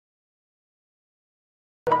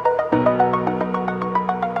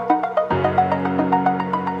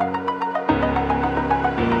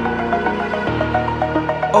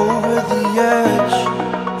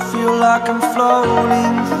I'm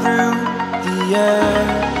floating through the air.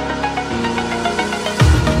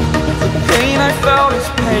 The pain I felt is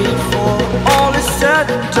paid for, all is said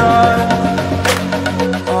and done.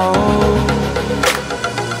 Oh,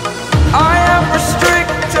 I am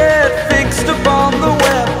restricted, fixed upon the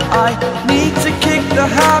web. I need to kick the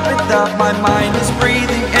habit that my mind is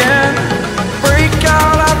breathing in. Break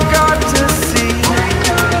out, I've got to see.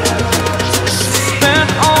 Spent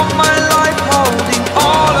all my life holding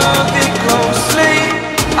all of it closely.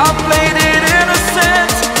 I played it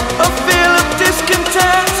innocent, a feel of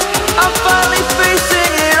discontent. I'm finally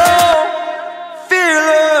facing it all,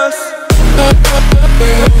 fearless.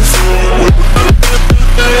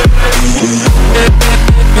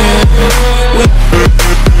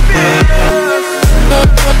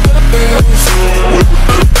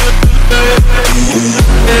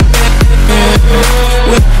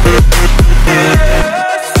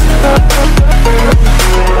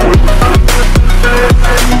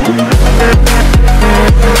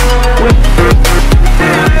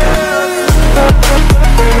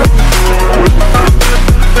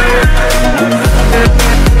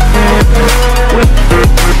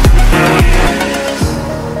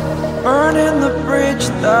 Burning the bridge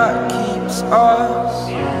that keeps us.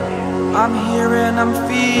 I'm here and I'm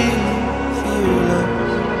feeling fearless.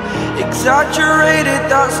 Exaggerated,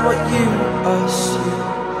 that's what you assume.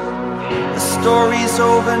 The story's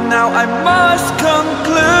over now, I must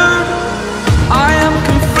conclude. I am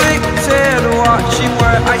conflicted, watching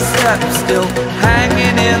where I step still,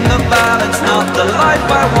 hanging in the balance. Not the life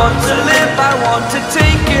I want to live, I want to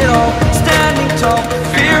take it all. Standing tall,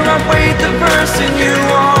 fear I weighed the person you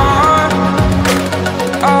are.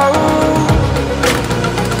 Oh,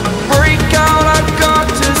 break out, I've got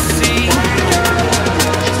to see.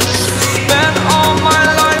 Spent all my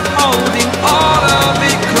life holding all of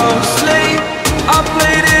it closely. I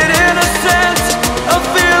played it innocent, a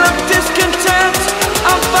feel of discontent.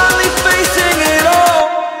 I'm finally facing it all,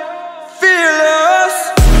 fearless.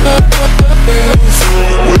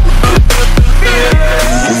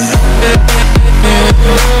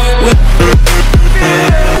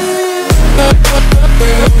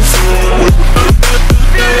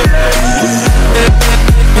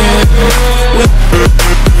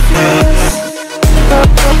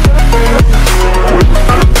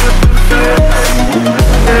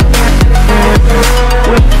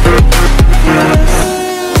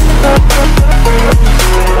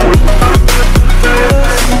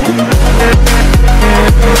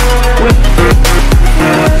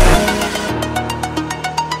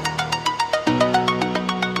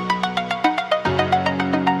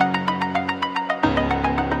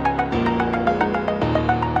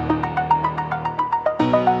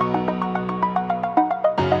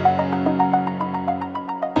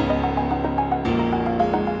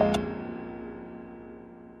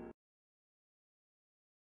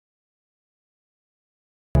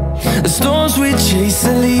 The storms we chase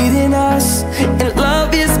are leading us, and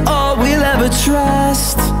love is all we'll ever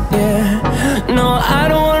trust. Yeah, no, I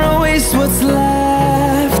don't wanna waste what's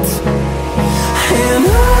left. And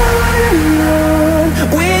on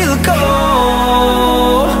we'll go,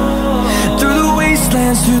 through the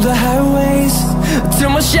wastelands, through the highways, till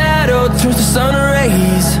my shadow turns to sun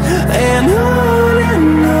rays. And on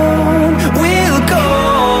we'll go,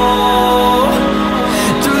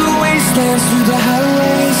 through the wastelands, through the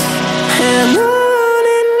highways. And on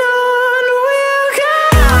we'll go.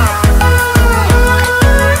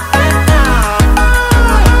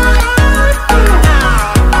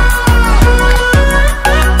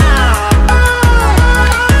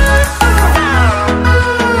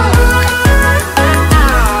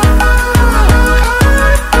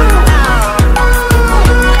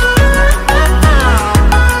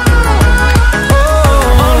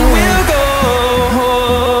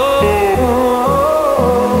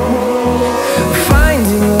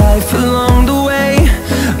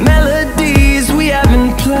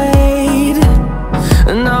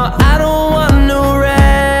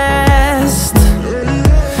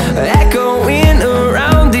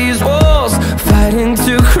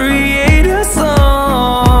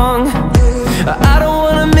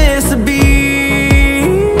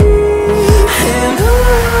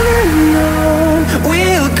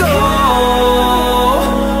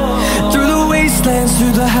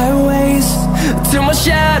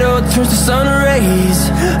 Turns to sun rays.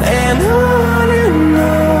 And on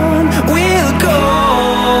we'll go,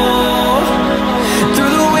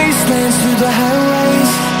 through the wastelands, through the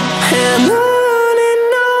highways. And on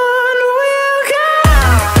we'll go.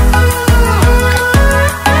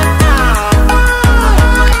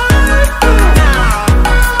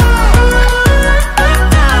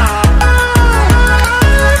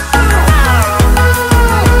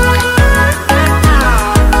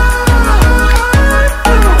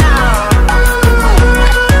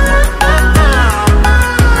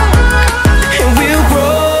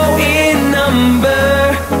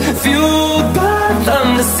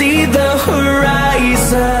 see the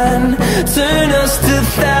horizon, turn us to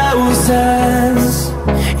thousands,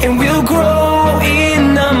 and we'll grow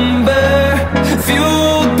in number,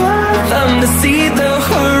 fueled by them to see the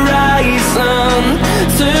horizon,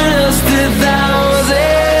 turn us to thousands.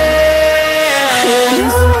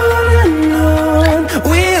 And on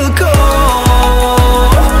we'll go,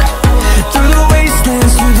 through the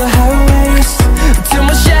wastelands, through the highways, till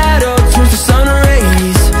my shadow turns to sun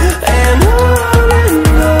rays. And on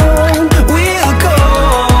we'll go,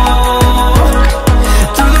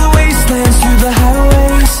 through the wastelands, through the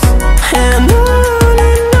highways. And on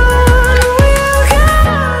we'll go.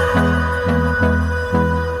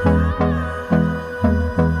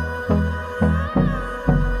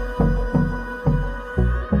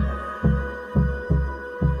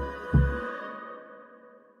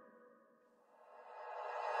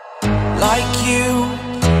 Like you,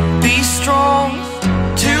 be strong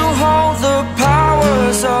to hold the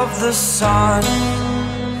powers of the sun.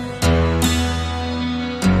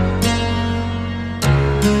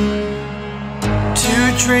 To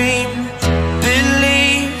dream,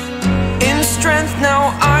 believe in strength. Now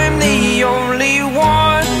I'm the only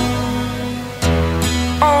one,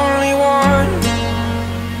 only one.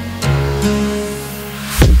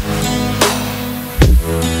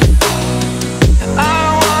 I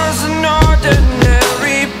was an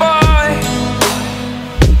ordinary boy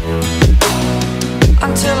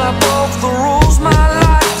until I broke the rules. My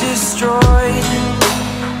life destroyed,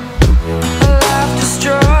 a life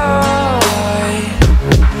destroyed.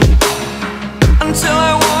 Until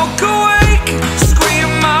I walk awake, scream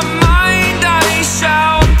my mind, I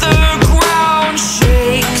shout, the ground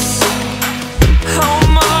shakes. How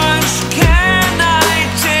much can I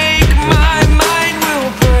take? My mind will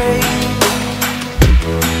break.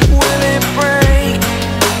 Will it break?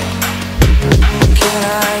 Can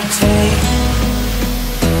I take?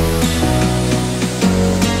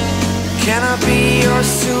 Can I be your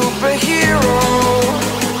superhero?